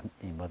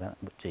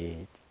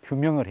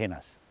규명을 해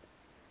놨어.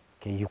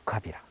 그게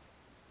육합이라.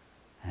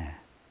 예.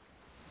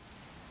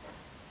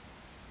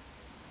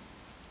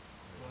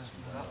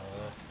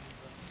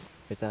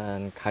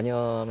 일단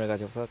간염을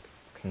가지고서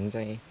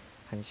굉장히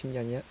한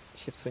 10년이요,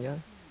 10수년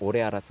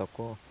오래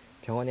앓았었고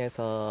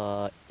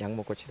병원에서 약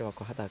먹고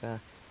치료받고 하다가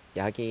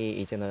약이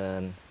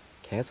이제는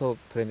계속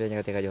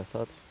돌연변이가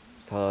돼가지고서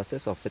더 쓸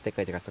수 없을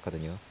때까지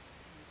갔었거든요.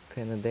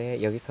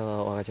 그랬는데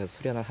여기서 와가지고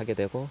수련을 하게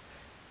되고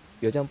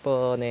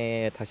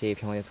요전번에 다시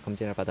병원에서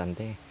검진을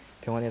받았는데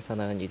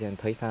병원에서는 이제는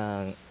더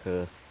이상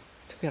그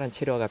특별한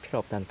치료가 필요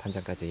없다는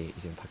판정까지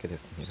이제 받게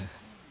됐습니다.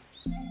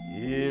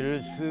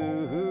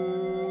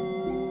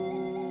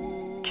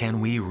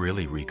 Can we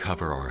really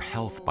recover our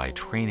health by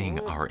training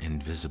our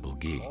invisible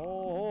gi?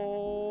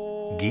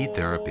 Gi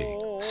therapy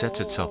sets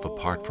itself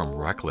apart from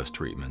reckless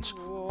treatments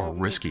or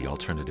risky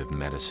alternative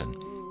medicine.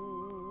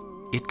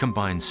 It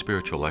combines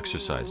spiritual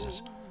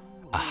exercises,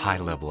 a high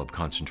level of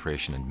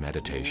concentration and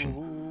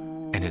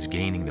meditation, and is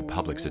gaining the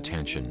public's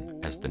attention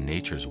as the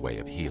nature's way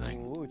of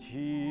healing.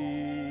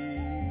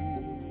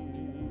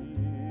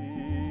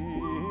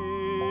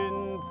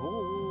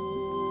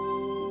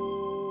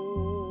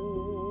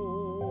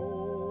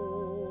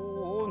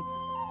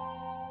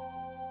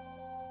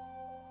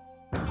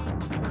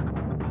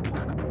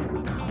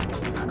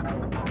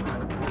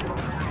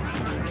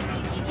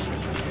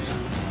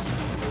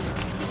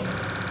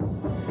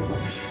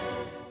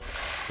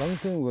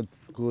 장세웅은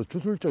그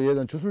주술적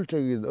예전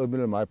주술적인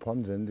의미를 많이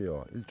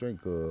포함되는데요. 일종의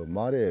그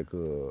말의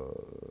그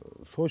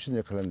소신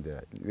역할을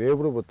하는데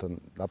외부로부터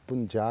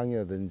나쁜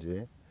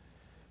재앙이라든지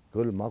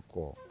그걸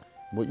막고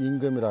뭐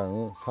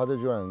임금이랑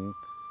사대주랑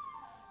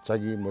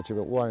자기 뭐 집에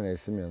우환이나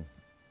있으면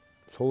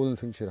소원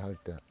성취를 할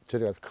때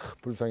저리 가서 큰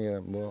불상에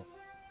뭐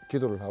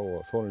기도를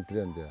하고 소원을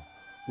빌렸는데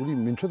우리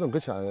민초들은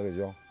그렇지 않아요,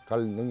 그죠?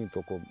 갈 능력도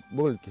없고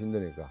먹을 게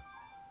힘드니까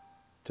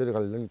저리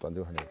갈 능력도 안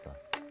되고 하니까.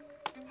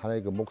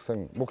 하나의 그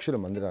목실을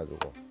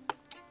만들어가지고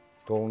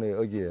동네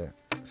어귀에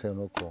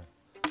세워놓고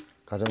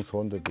가정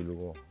소원도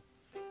빌고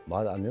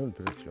마을 안녕을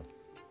빌었죠.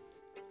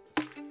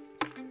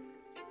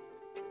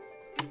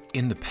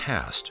 In the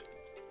past,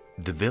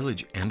 the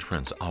village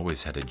entrance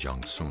always had a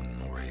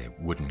Jangseung, or a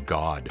wooden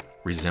god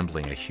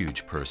resembling a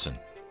huge person.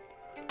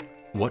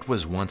 What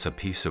was once a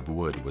piece of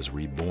wood was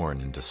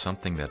reborn into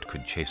something that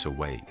could chase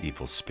away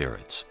evil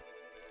spirits.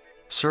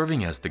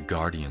 Serving as the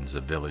guardians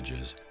of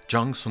villages,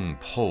 Jangseung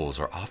poles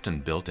are often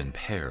built in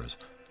pairs.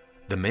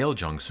 The male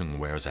Jangseung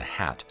wears a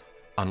hat,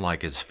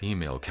 unlike his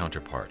female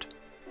counterpart.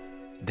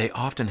 They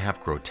often have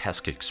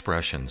grotesque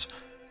expressions,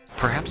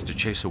 perhaps to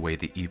chase away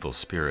the evil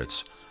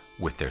spirits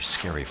with their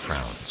scary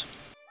frowns.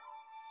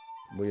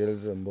 뭐 예를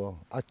들어 뭐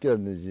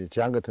악기라든지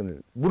재앙 같은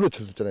걸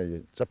물어칠 수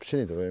있잖아요.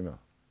 잡신이 들어오면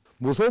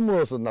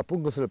무서움으로써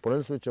나쁜 것을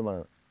보낼 수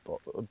있지만 또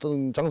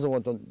어떤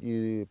장성은 좀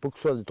이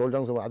복수라든지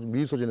돌장성은 아주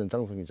미소지는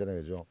장성이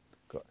있잖아요, 그죠?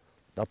 그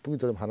나쁜 게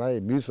들어오면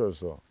하나의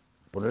미소로서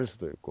보낼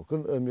수도 있고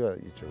그런 의미가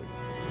있죠.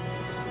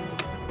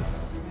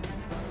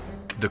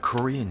 The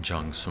Korean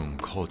Jangseung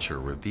culture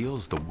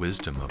reveals the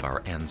wisdom of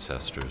our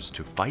ancestors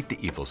to fight the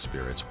evil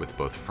spirits with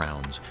both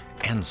frowns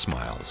and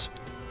smiles.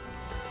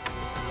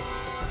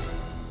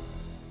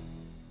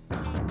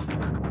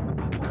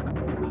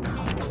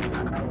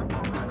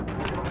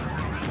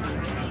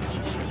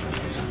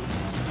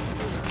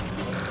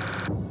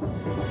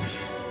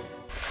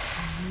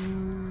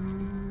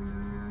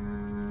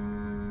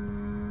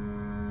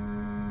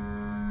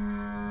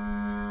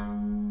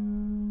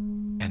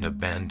 An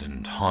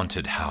abandoned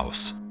haunted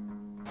house.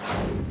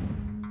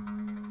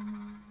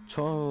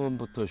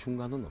 처음부터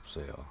흉가는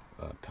없어요.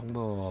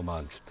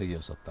 평범한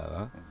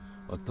주택이었었다가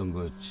어떤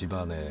그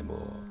집안에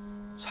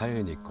뭐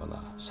사연이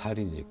있거나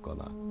살인이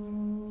있거나.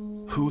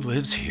 Who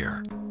lives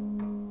here?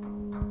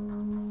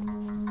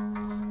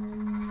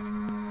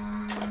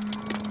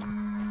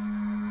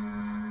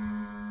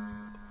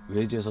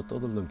 외지에서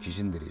떠들던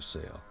귀신들이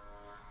있어요.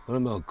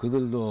 그러면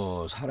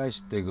그들도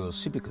살아있을 때 그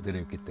습이 그대로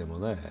있기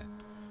때문에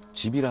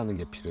집이라는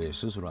게 필요해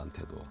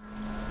스스로한테도.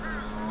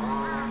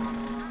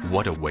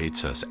 What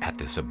awaits us at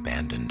this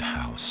abandoned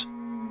house?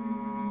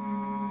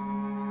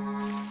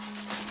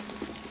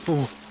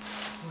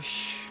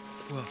 오씨,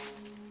 뭐야?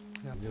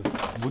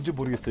 뭔지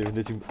모르겠어요.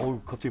 근데 지금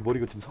갑자기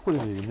머리가 지금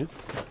섞어지거든요.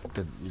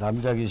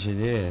 남자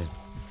귀신이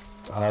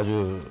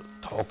아주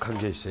독한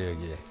게 있어요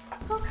여기.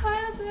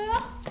 가야 돼요?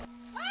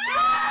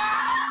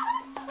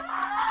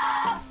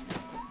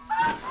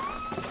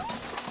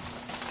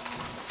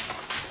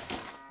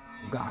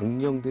 그러니까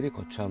악령들이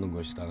거처하는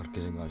것이다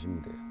그렇게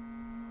생각하시면 돼요.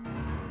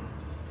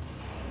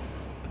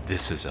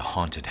 This is a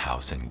haunted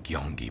house in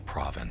Gyeonggi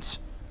province.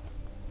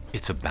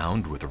 It's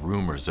abound with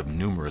rumors of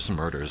numerous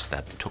murders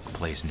that took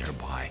place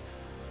nearby.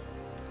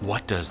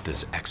 What does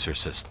this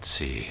exorcist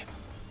see?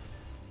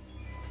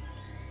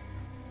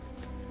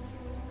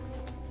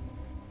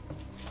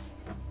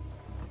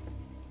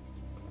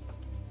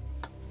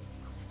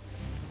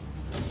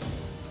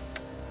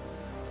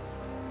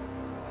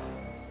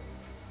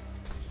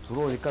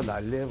 들어오니까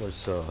난리에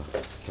벌써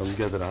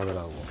경계들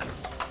하더라고.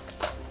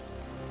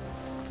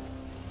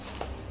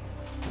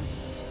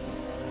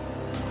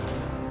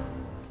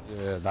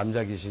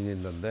 남자 귀신이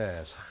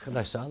있는데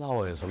상당히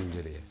싸나워요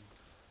성질이.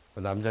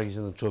 남자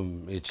귀신은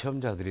좀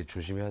체험자들이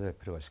조심해야 될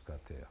필요가 있을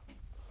것 같아요.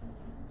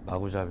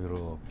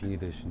 마구잡이로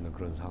빙의될 수 있는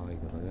그런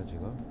상황이거든요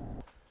지금.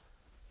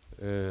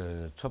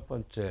 첫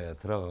번째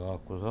들어가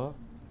갖고서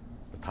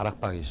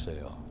다락방이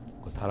있어요.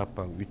 그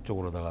다락방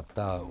위쪽으로다가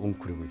딱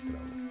웅크리고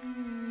있더라고.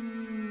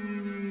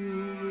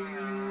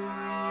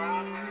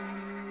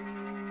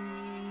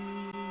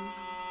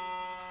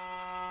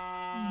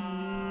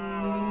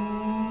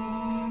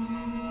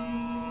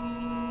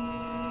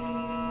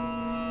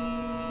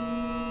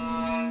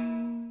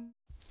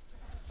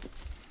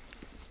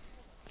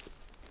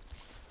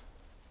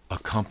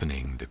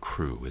 Accompanying the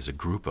crew is a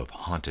group of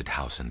haunted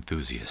house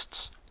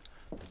enthusiasts.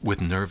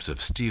 With nerves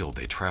of steel,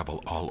 they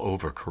travel all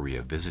over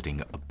Korea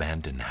visiting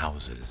abandoned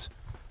houses.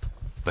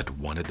 But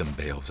one of them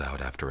bails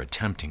out after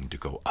attempting to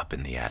go up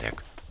in the attic.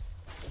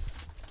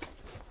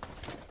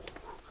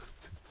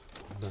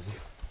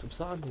 좀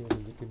싸한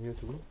느낌이에요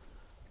지금?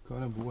 그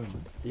안에 뭐가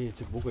있나요? 예,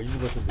 지금 뭐가 있는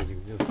것 같은데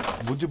지금요.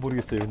 뭔지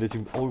모르겠어요. 근데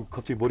지금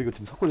갑자기 머리가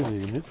지금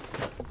섞어지거든요.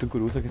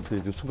 등골이 오싹했어요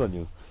지금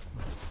순간이요.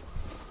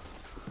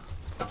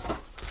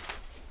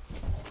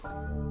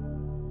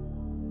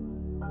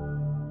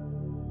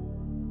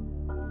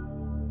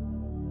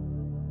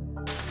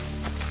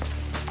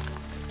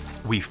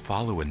 We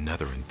follow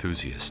another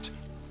enthusiast.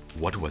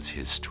 What was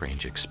his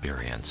strange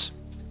experience?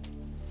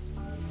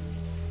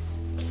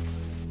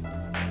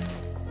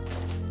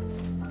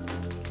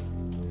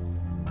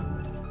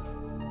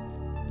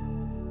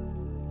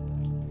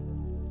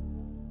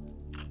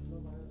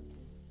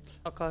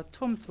 아까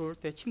처음 들어올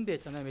때 침대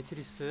있잖아요,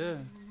 매트리스.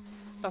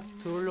 딱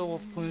들어오려고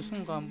본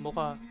순간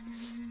뭐가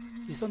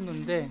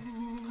있었는데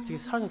갑자기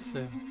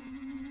사라졌어요.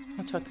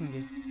 형체 같은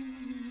게.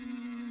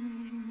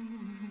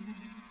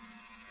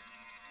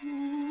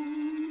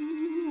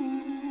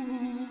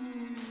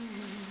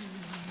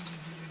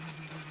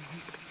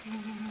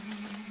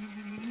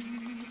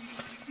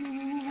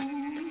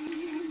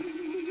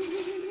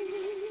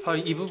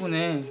 이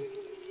부분에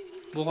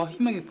뭐가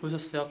희명이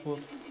보였었어요.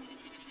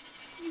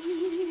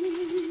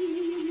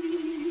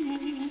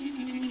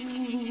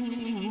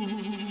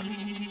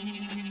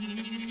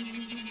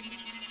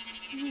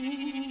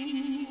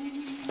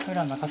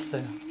 카메라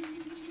나갔어요.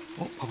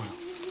 봐봐요.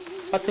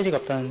 배터리가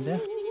없다는데?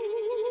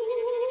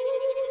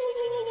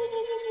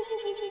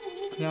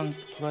 그냥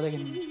돌아야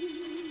되겠네.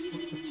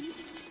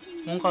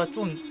 뭔가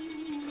좀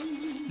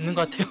있는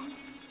것 같아요.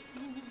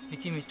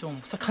 느낌이 좀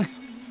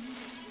무색하네요.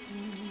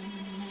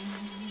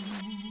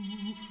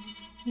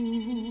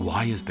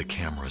 Why is the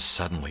camera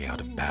suddenly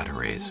out of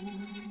batteries?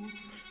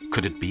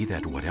 Could it be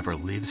that whatever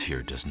lives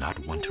here does not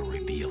want to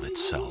reveal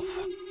itself?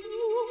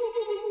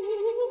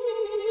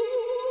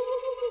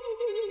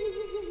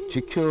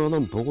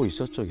 지켜는 보고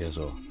있었죠,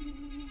 계속.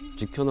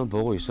 지켜는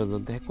보고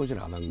있었는데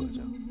해코지를 안 한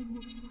거죠.